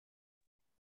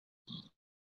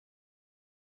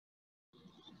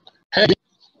Hey,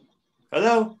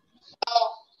 Hello.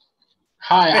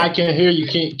 hi, I Hey, can hear you.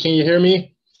 Can you hear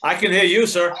me? I can hear you,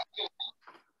 sir.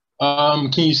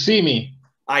 Can you see me?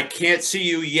 I can't see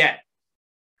you yet.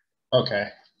 Okay.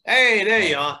 Hey, there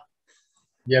you Uh, are.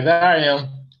 yeah, there I am.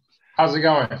 How's it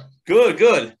going? Good,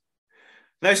 good.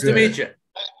 Nice to meet Good. you.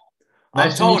 I'm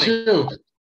Nice to meet Tony. you,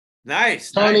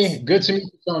 Nice, Tony. nice. Good to meet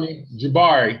you, Tony.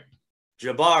 Jabari.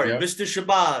 Jabari, Yep. Mr.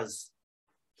 Shabazz.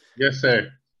 Yes,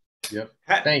 sir. Yep.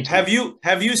 Thank Have you.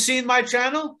 you seen my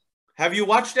channel? Have you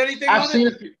watched anything I've on it? seen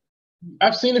a few,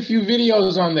 I've seen a few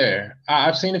videos on there.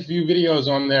 I've seen a few videos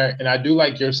on there, and I do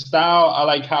like your style. I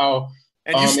like how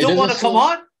And you it still doesn't want to come seem.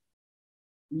 on?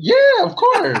 Yeah, of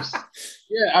course.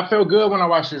 Yeah, I feel good when I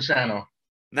watch your channel.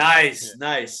 Yeah. Nice,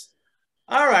 nice.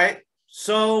 All right.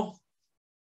 So,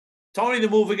 Tony the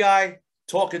movie guy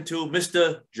talking to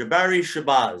Mr. Jabari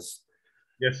Shabazz.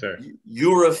 Yes, sir.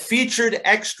 You're a featured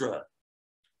extra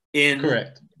in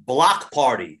Correct. Block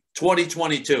Party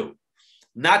 2022.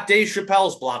 Not Dave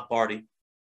Chappelle's Block Party.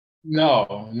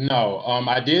 No, no.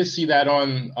 I did see that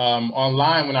on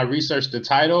online when I researched the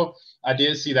title. I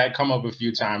did see that come up a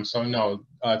few times. So no,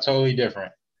 totally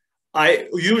different. I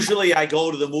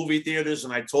go to the movie theaters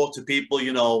and I talk to people.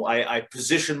 I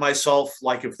position myself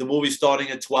like if the movie's starting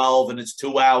at 12 and it's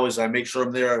 2 hours, I make sure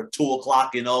I'm there at 2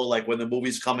 o'clock. Like when the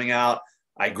movie's coming out,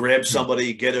 I grab Hmm.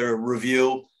 somebody, get a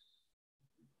review.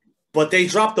 But they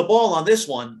dropped the ball on this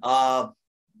one.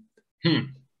 Hmm.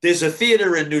 There's a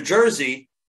theater in New Jersey,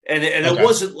 and it Okay.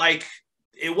 wasn't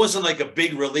like a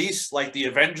big release like the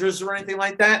Avengers or anything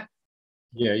like that.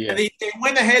 Yeah, And yeah. they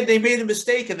went ahead, they made a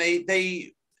mistake, and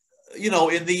they in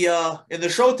the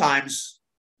show times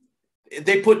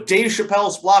they put Dave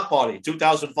Chappelle's Block Party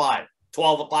 2005,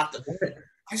 12 o'clock.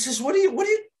 I says,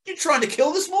 you trying to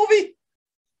kill this movie?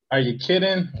 Are you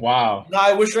kidding? Wow. No,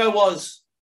 I wish I was.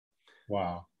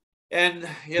 Wow. And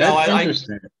That's I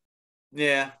interesting.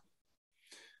 yeah.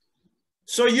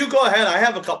 So you go ahead. I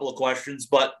have a couple of questions,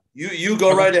 but you go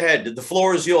Okay. right ahead. The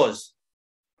floor is yours.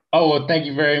 Oh, well, thank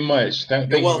you very much. You're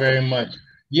Thank you welcome. very much.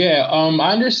 Yeah,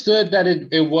 I understood that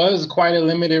it was quite a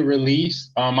limited release.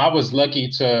 I was lucky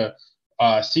to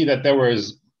see that there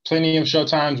was plenty of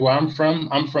showtimes where I'm from.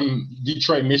 I'm from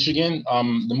Detroit, Michigan.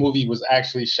 The movie was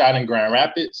actually shot in Grand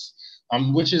Rapids,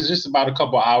 which is just about a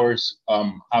couple hours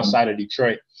outside of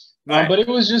Detroit. Right. But it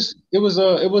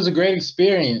was a great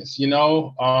experience, you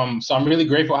know. So I'm really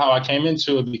grateful how I came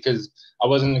into it because I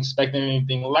wasn't expecting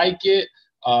anything like it.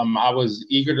 I was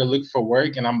eager to look for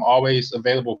work, and I'm always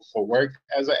available for work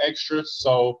as an extra.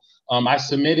 So I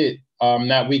submitted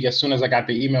that week as soon as I got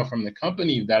the email from the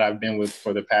company that I've been with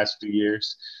for the past 2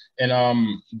 years, and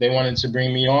they wanted to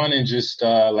bring me on. And just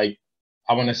like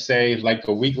I want to say, like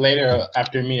a week later,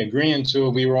 after me agreeing to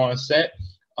it, we were on set.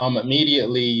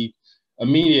 Immediately,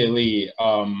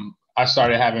 I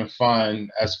started having fun.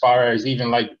 As far as even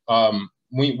like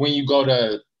when you go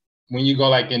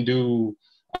like and do,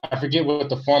 I forget what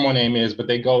the formal name is, but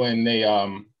they go and they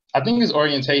I think it's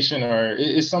orientation, or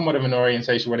it's somewhat of an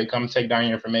orientation where they come take down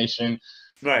your information,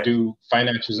 Right. do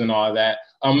financials and all that.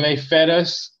 They fed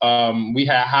us. We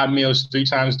had hot meals 3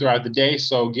 times throughout the day.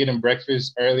 So getting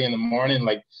breakfast early in the morning,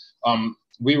 like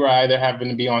we were either having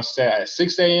to be on set at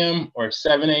 6 a.m. or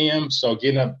 7 a.m. So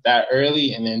getting up that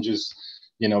early and then just,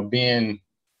 being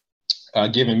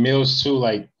given meals too,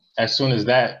 like as soon as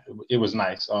that, it was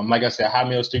nice. Like I said, hot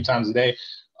meals 3 times a day.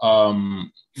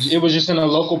 It was just in a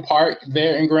local park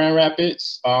there in Grand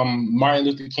Rapids, Martin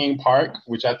Luther King Park,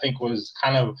 which I think was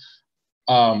kind of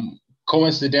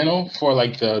coincidental for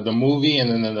like the movie,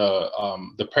 and then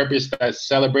the purpose that's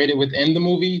celebrated within the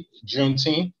movie,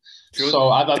 Juneteenth. June. So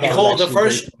I thought They that was call it the actually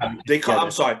great first. to have it They call. I'm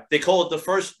together. sorry. They call it the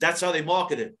first. That's how they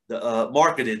marketed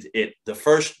it. The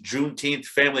first Juneteenth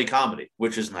family comedy,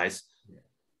 which is nice.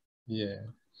 Yeah.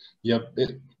 Yep.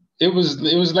 It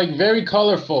was like very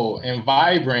colorful and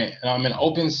vibrant, and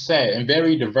open set and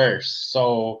very diverse.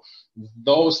 So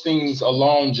those things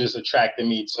alone just attracted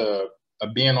me to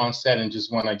being on set and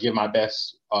just want to give my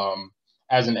best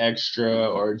as an extra,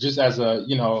 or just as a,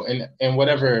 in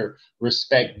whatever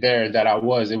respect there that I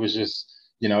was. It was just,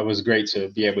 it was great to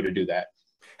be able to do that.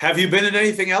 Have you been in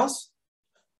anything else?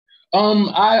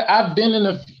 I've been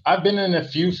in a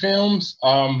few films.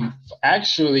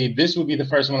 Actually, this would be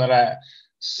the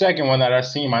second one that I've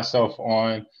seen myself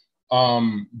on.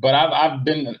 But I've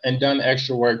been and done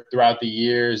extra work throughout the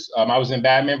years. I was in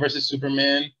Batman versus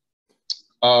Superman.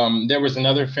 There was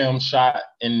another film shot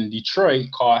in Detroit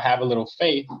called Have a Little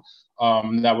Faith.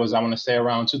 That was, I want to say,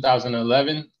 around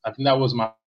 2011. I think that was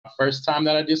my first time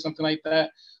that I did something like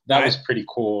that. That was Right. pretty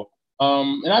cool.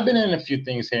 And I've been in a few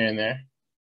things here and there.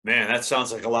 Man, that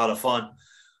sounds like a lot of fun.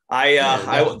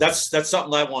 That's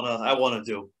something I wanna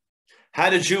do. How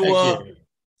did you Heck yeah.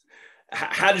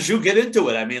 how did you get into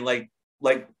it? I mean, like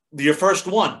your first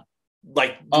one.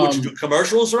 Like, would you do Um,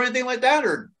 commercials or anything like that,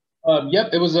 or?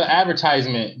 Yep, it was an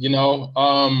advertisement, you know.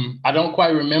 I don't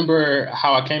quite remember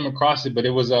how I came across it, but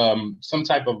it was some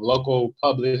type of local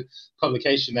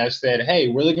publication that said, "Hey,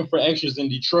 we're looking for extras in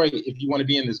Detroit if you want to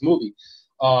be in this movie."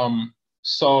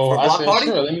 So For I Block said, Party?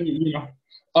 "Sure, let me," you know.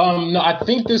 No, I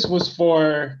think this was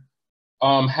for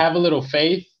Have a Little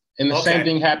Faith. And the same Okay.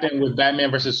 thing happened with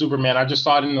Batman versus Superman. I just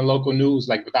saw it in the local news,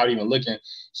 like without even looking.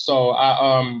 So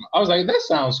I was like, that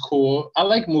sounds cool. I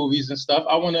like movies and stuff.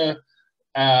 I want to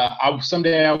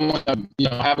someday I want to, you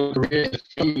know, have a career in the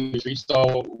film industry.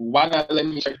 So why not let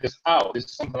me check this out?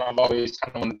 It's something I've always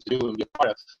kind of wanted to do and be a part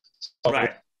of. So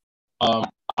Right.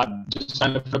 I just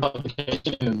signed up for the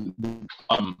publication, and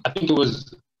I think it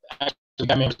was actually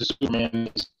Batman vs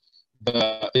Superman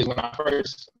is when I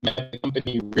first met the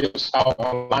company Real Style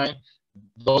Online.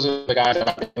 Those are the guys that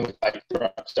I've been with like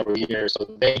throughout several years. So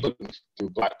they put me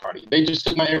through Black Party. They just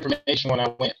took my information when I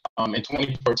went in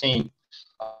 2014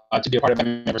 to be a part of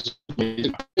Batman vs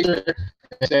Superman.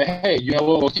 And said, hey, you know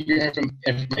what? We'll keep your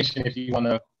information if you want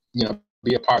to, you know,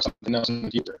 be a part of something else in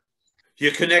the future.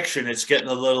 Your connection, it's getting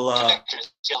a little.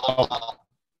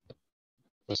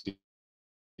 Let's see.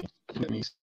 Let me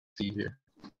see here.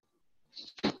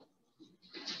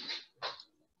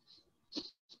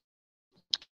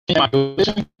 Am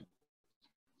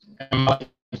I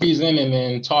freezing and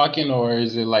then talking, or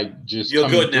is it like just You're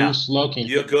coming good through now. slow?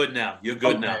 You're good now. You're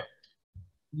good Okay. now.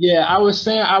 Yeah, I was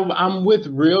saying I'm with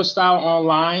Real Style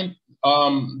Online.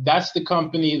 That's the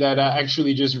company that I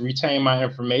actually just retained my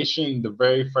information the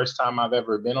very first time I've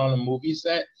ever been on a movie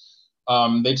set.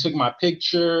 They took my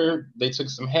picture, they took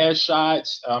some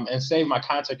headshots, and saved my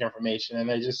contact information. And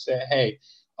they just said, hey,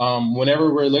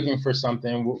 whenever we're looking for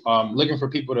something, looking for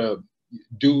people to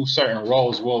do certain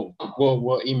roles, we'll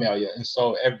email you. And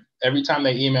so every time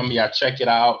they email me, I check it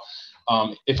out.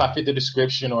 If I fit the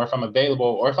description, or if I'm available,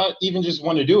 or if I even just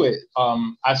want to do it,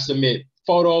 I submit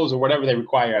photos or whatever they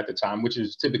require at the time, which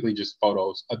is typically just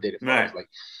photos, updated photos. Right. Like,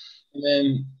 and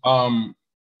then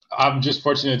I'm just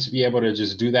fortunate to be able to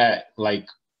just do that like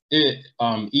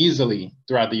easily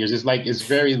throughout the years. It's like it's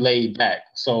very laid back,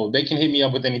 so they can hit me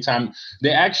up with any time.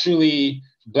 They actually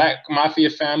Black Mafia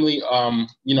Family,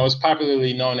 you know, it's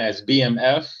popularly known as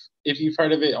BMF if you've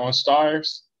heard of it on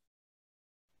Stars.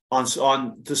 On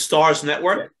the Stars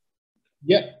Network.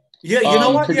 Yep. Yeah, you know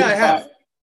what? Yeah, I have.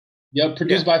 Yep,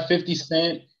 produced by 50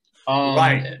 Cent.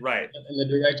 Right. And the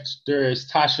director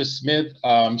is Tasha Smith.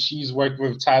 She's worked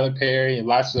with Tyler Perry and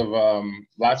lots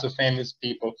of famous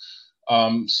people.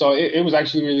 So it was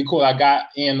actually really cool. I got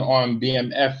in on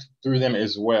BMF through them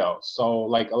as well. So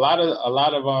like a lot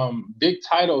of big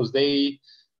titles, they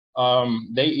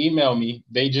email me.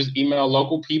 They just email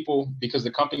local people because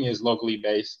the company is locally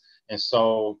based. And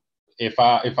so if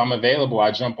I'm available,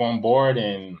 I jump on board,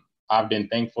 and I've been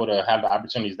thankful to have the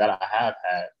opportunities that I have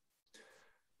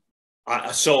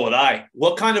had. So would I.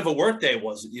 What kind of a work day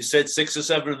was it? You said 6 or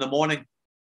 7 in the morning.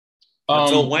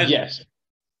 Until when? Yes.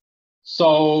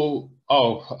 So,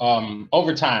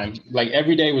 overtime. Like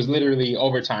every day was literally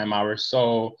overtime hours.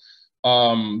 So,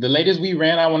 the latest we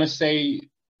ran, I want to say,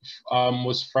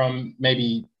 was from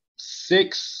maybe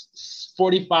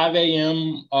 6:45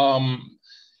 a.m.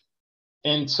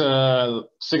 Into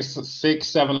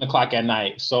 7 o'clock at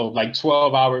night. So like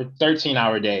 12-hour,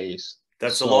 13-hour days.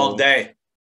 That's a long day.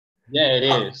 Yeah, it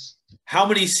is. How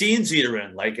many scenes you're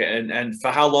in? Like, and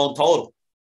for how long total?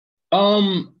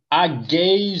 I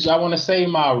want to say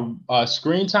my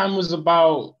screen time was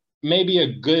about maybe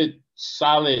a good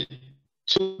solid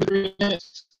 2-3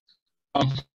 minutes. For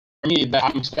me,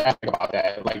 I'm ecstatic about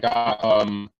that. Like,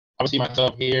 I would see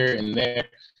myself here and there,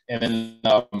 and then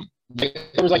there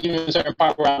was like even a certain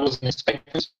part where I wasn't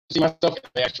expecting to see myself.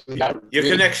 They actually got your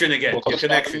really connection again. Your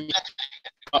connection.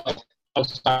 Oh,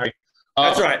 sorry.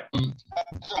 That's right.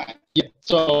 Yeah.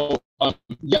 So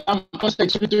yeah, I'm gonna say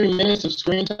 2 to 3 minutes of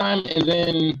screen time, and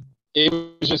then it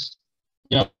was just,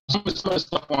 you know, some of the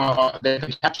stuff that they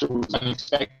captured was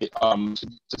unexpected. To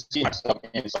see myself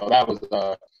in, so that was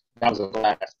a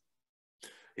blast.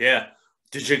 Yeah.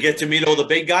 Did you get to meet all the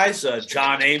big guys?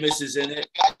 John Amos is in it.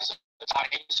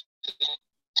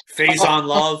 Faison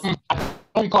Love.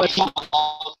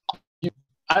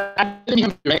 I didn't meet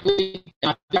him directly.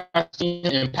 I think I've seen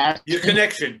him in past. Your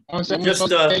connection. Just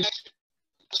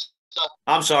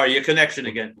I'm sorry, your connection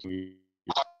again.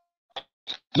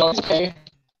 No, it's okay.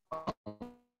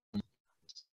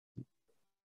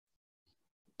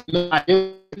 No, I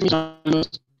didn't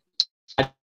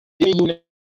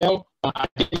know. I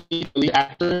didn't need the lead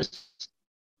actress.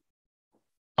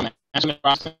 Antoinette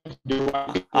Robinson.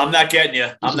 I'm not getting you.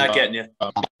 I'm not getting you.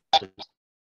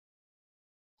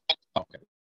 Okay.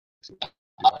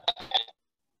 All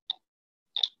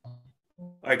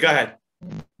right, go ahead.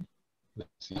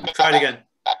 Try it again.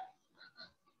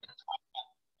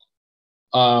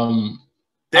 I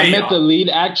met the lead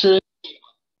actress.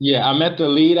 Yeah, I met the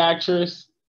lead actress,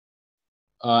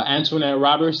 Antoinette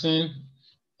Robertson,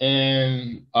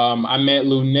 and I met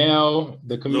Lunel,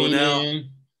 the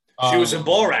comedian. She was in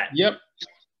Borat. Yep.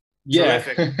 Yeah.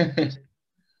 Terrific.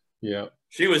 Yeah.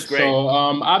 She was great. So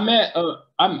I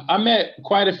met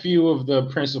quite a few of the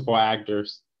principal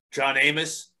actors. John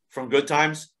Amos from Good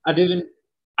Times. I didn't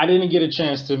get a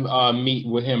chance to meet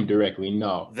with him directly.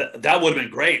 No. That would have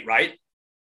been great, right?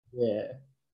 Yeah.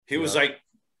 He was like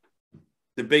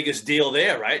the biggest deal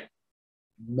there, right?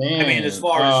 Man. I mean, as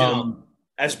far as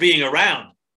as being around.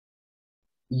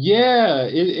 Yeah,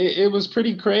 it was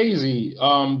pretty crazy.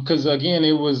 Because again,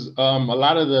 it was a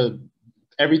lot of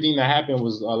everything that happened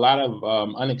was a lot of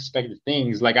unexpected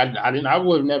things. Like I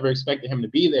would have never expected him to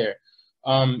be there.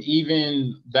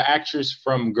 Even the actress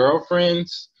from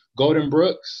Girlfriends, Golden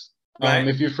Brooks. Right.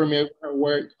 If you're familiar with her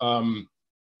work,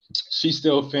 she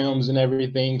still films and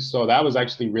everything. So that was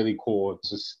actually really cool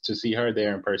to see her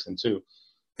there in person too.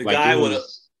 The guy I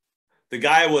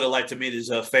would have liked to meet is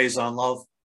Faison Love.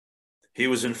 He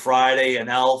was in Friday and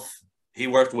Elf. He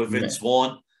worked with Vince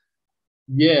Vaughn.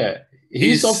 Yeah,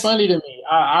 he's so funny to me.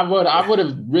 I would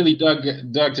have really dug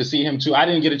to see him too. I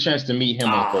didn't get a chance to meet him,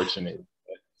 unfortunately.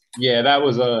 But yeah, that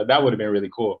would have been really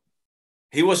cool.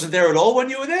 He wasn't there at all when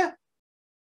you were there?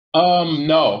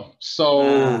 No.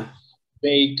 So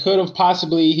they could have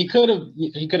possibly he could have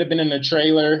been in the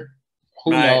trailer.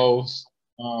 Who knows?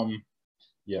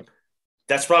 Yep.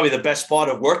 That's probably the best part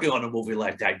of working on a movie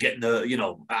like that. Getting my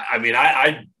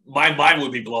mind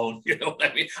would be blown. You know what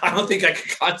I mean? I don't think I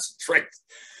could concentrate.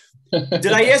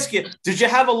 Did I ask you, did you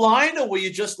have a line or were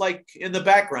you just like in the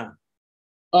background?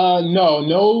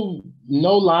 No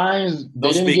lines.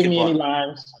 They didn't give me any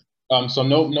lines. So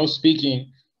no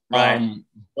speaking. Right.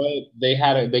 But they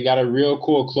got a real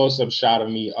cool close-up shot of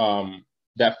me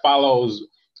that follows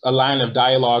a line of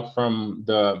dialogue from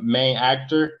the main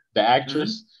actor, the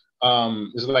actress.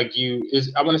 It's like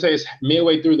I want to say it's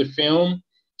midway through the film,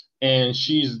 and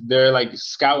they're like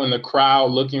scouting the crowd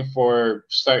looking for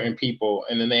certain people,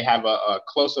 and then they have a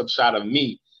close-up shot of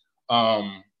me.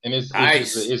 And it's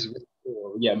nice. It's really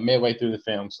cool. Yeah, midway through the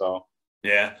film. So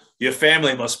yeah, your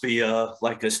family must be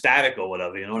like ecstatic or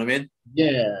whatever. You know what I mean?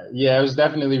 Yeah, it was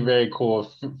definitely very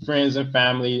cool. Friends and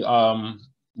family,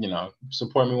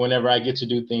 support me whenever I get to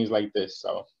do things like this.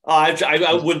 So I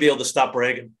wouldn't be able to stop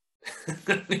bragging.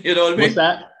 You know what I mean? What's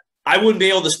that? I wouldn't be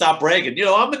able to stop bragging.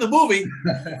 I'm in the movie.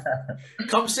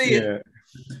 Come see it.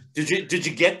 Did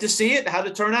you get to see it? How'd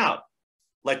it turn out?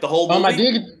 Like the whole movie? I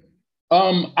did.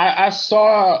 I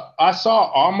saw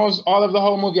almost all of the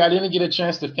whole movie. I didn't get a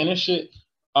chance to finish it.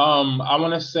 I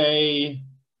want to say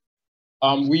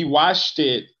we watched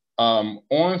it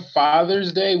on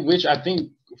Father's Day, which I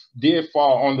think did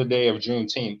fall on the day of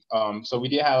Juneteenth. So we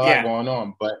did have a lot going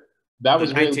on, but that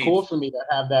was really cool for me to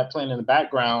have that playing in the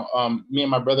background. Me and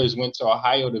my brothers went to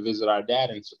Ohio to visit our dad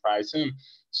and surprise him.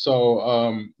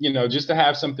 So, just to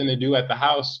have something to do at the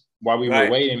house while we were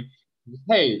waiting.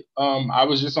 Hey, I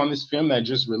was just on this film that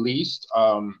just released.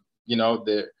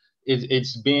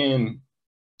 It's been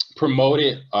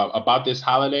promoted about this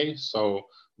holiday. So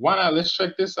why not? Let's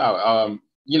check this out.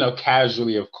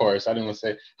 Casually, of course. I didn't want to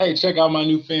say, hey, check out my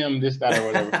new film, this, that, or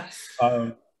whatever.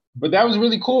 But that was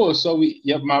really cool. So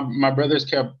my brothers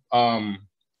kept,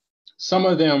 some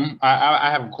of them,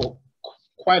 I have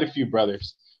quite a few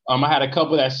brothers. I had a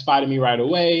couple that spotted me right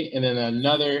away. And then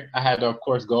another, I had to, of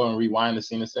course, go and rewind the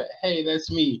scene and say, hey,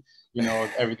 that's me,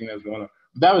 everything that's going on.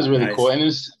 That was really cool. And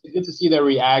it's good to see their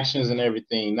reactions and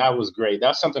everything. That was great.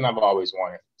 That's something I've always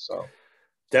wanted. So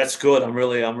that's good. I'm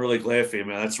really glad for you,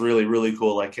 man. That's really, really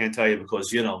cool. I can't tell you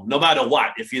because, no matter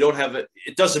what, if you don't have it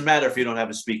doesn't matter if you don't have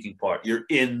a speaking part. You're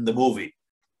in the movie.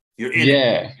 You're in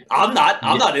it. I'm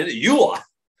not in it. You are.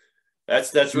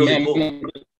 That's really cool.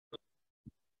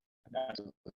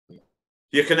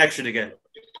 Your connection again.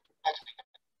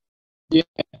 Yeah.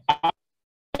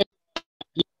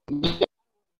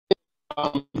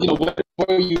 What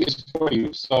for you is for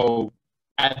you. So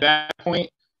at that point,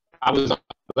 I was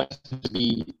blessed to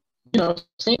be,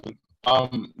 singing.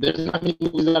 There's not many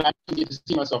movies that I get to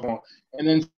see myself on, and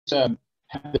then to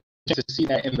have the chance to see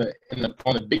that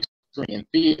on the big screen in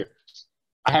theater.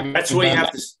 That's where you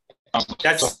have to.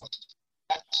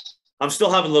 I'm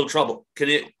still having a little trouble. Can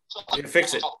you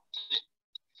fix it?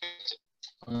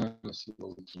 Let Let's see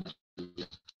what we can do.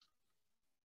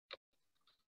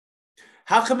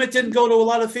 How come it didn't go to a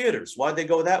lot of theaters? Why'd they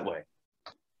go that way?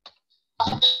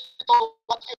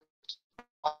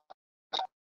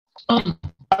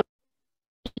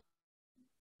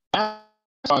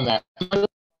 On that,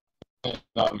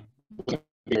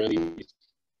 really,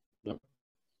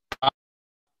 I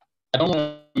don't want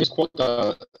to misquote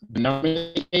the number.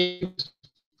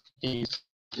 I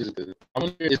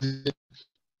wonder, is it?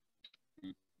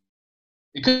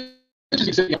 It could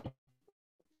just be.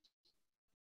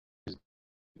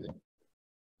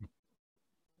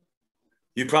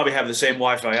 You probably have the same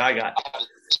Wi-Fi I got.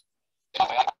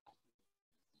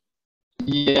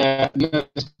 Yeah.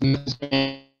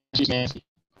 Can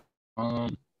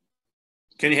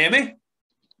you hear me?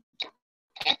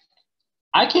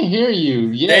 I can hear you.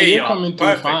 Yeah, there you're coming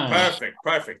through fine.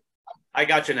 Perfect. I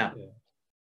got you now.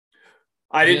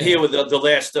 I didn't hear the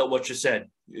last what you said.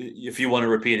 If you want to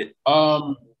repeat it.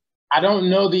 I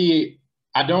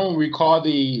don't recall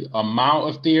the amount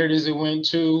of theaters it went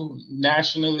to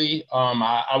nationally.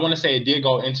 I want to say it did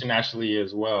go internationally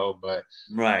as well, but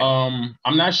right.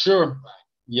 I'm not sure.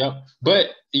 Yep. But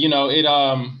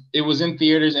it was in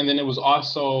theaters, and then it was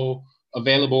also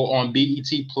available on BET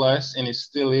Plus, and it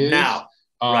still is now.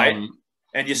 Right.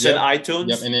 And you said iTunes.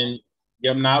 Yep. And then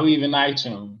now even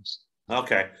iTunes.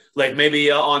 Okay. Like maybe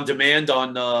on demand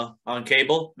on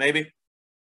cable, maybe.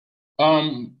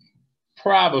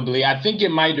 Probably. I think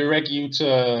it might direct you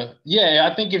to. Yeah,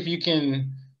 I think if you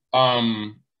can.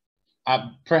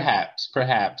 Perhaps.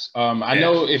 I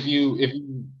know if you.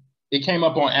 It came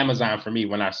up on Amazon for me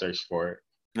when I searched for it.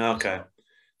 Okay.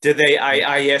 Did they?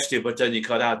 I asked you, but then you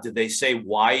cut out. Did they say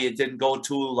why it didn't go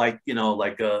to like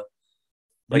a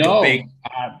big?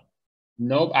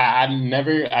 Nope.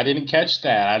 I didn't catch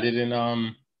that. I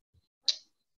didn't.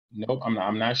 Nope.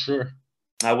 I'm not sure.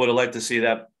 I would have liked to see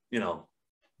that.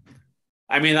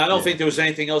 I mean, I don't think there was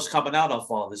anything else coming out on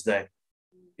Father's Day.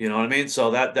 You know what I mean?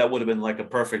 So that would have been like a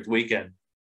perfect weekend.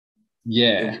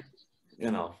 Yeah.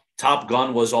 Top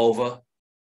Gun was over.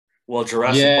 Well,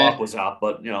 Jurassic Park was out,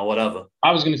 but whatever.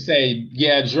 I was gonna say,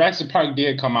 Jurassic Park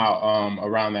did come out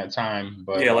around that time,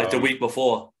 but like the week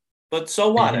before. But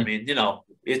so what? I mean,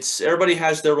 it's everybody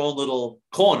has their own little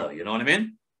corner. You know what I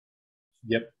mean?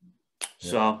 Yep.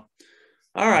 So, all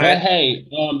right. But hey,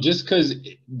 just because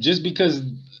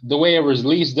the way it was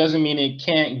released doesn't mean it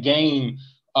can't gain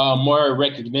more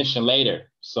recognition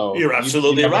later. So you're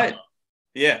absolutely right.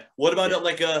 Yeah. What about it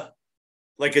like a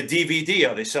DVD?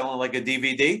 Are they selling like a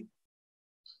DVD?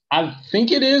 I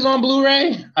think it is on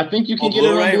Blu-ray. I think you can get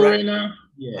it on Blu-ray now.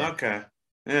 Yeah. Okay.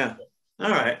 Yeah.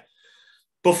 All right.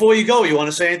 Before you go, you want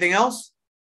to say anything else?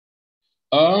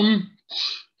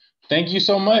 Thank you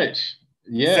so much.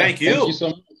 Yeah. Thank you. Thank you so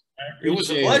much. It was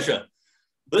a pleasure.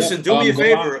 Listen, do me a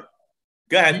favor.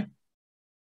 Go ahead.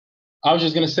 I was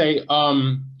just gonna say,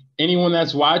 anyone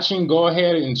that's watching, go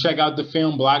ahead and check out the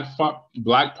film Block Party.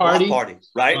 Block Party,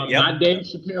 right? Not Dave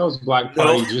Chappelle's Block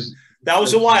Party. No, that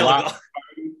was a while ago.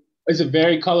 It's a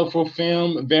very colorful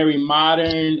film, very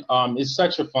modern. It's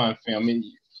such a fun film.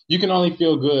 You can only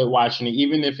feel good watching it,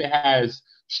 even if it has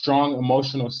strong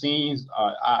emotional scenes.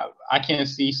 I can't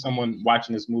see someone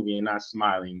watching this movie and not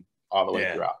smiling all the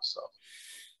way throughout. So,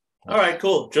 all right,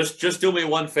 cool. Just do me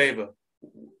one favor.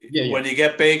 When you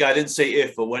get big, I didn't say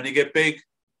if, but when you get big,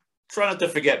 try not to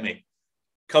forget me.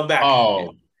 Come back.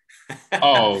 Oh,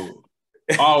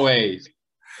 always.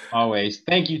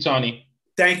 Thank you, Tony.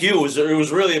 Thank you. It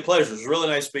was really a pleasure. It was really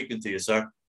nice speaking to you, sir.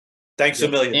 Thanks a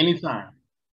million. Anytime.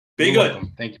 Be good.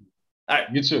 Welcome. Thank you. All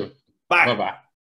right. You too. Bye. Bye-bye.